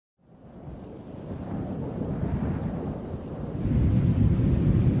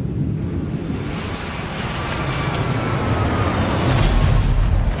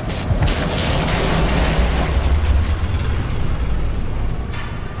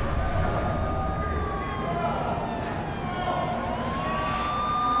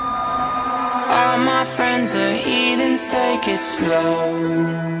friends are heathens, take it slow.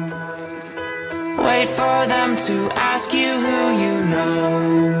 Wait for them to ask you who you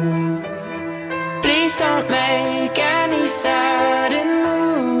know. Please don't make any sudden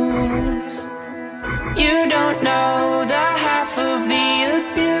moves. You don't know the half of the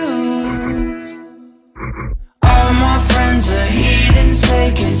abuse. All my friends are heathens,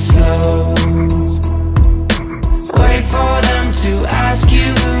 take it slow. Wait for them to ask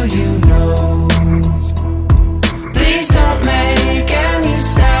you who you know. Please don't make any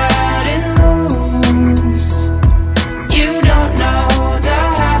sudden moves. You don't know the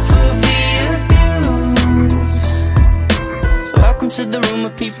half of the abuse. Welcome to the room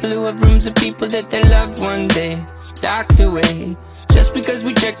of people who have rooms of people that they love one day docked away. Just because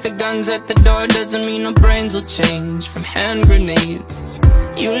we check the guns at the door doesn't mean our brains will change from hand grenades.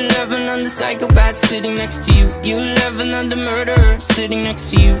 You loving on the psychopath sitting next to you. You loving on the murderer sitting next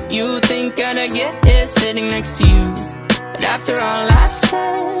to you. You think I'd get here sitting next to you. But after all I've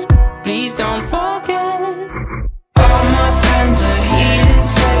said, please don't forget. All my friends are heathens,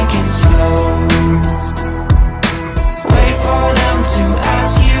 take it slow. Wait for them to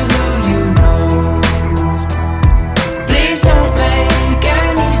ask you who you know. Please don't make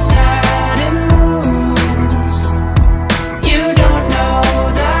any sudden moves. You don't know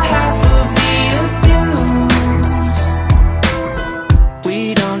the half of the abuse. We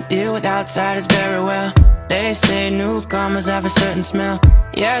don't deal with outsiders very well. They say newcomers have a certain smell.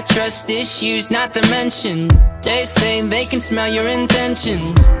 Yeah, trust issues not to mention. They say they can smell your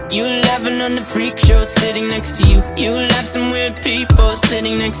intentions. You laughing on the freak show sitting next to you. You love some weird people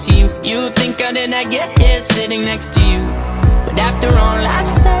sitting next to you. You think how did I get here sitting next to you. But after all I've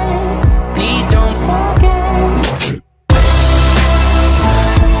said, please don't forget.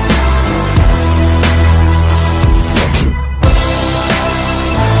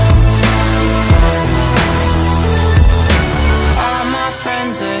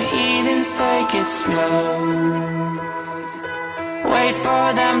 Take it slow. Wait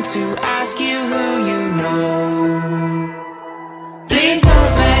for them to ask you who you know.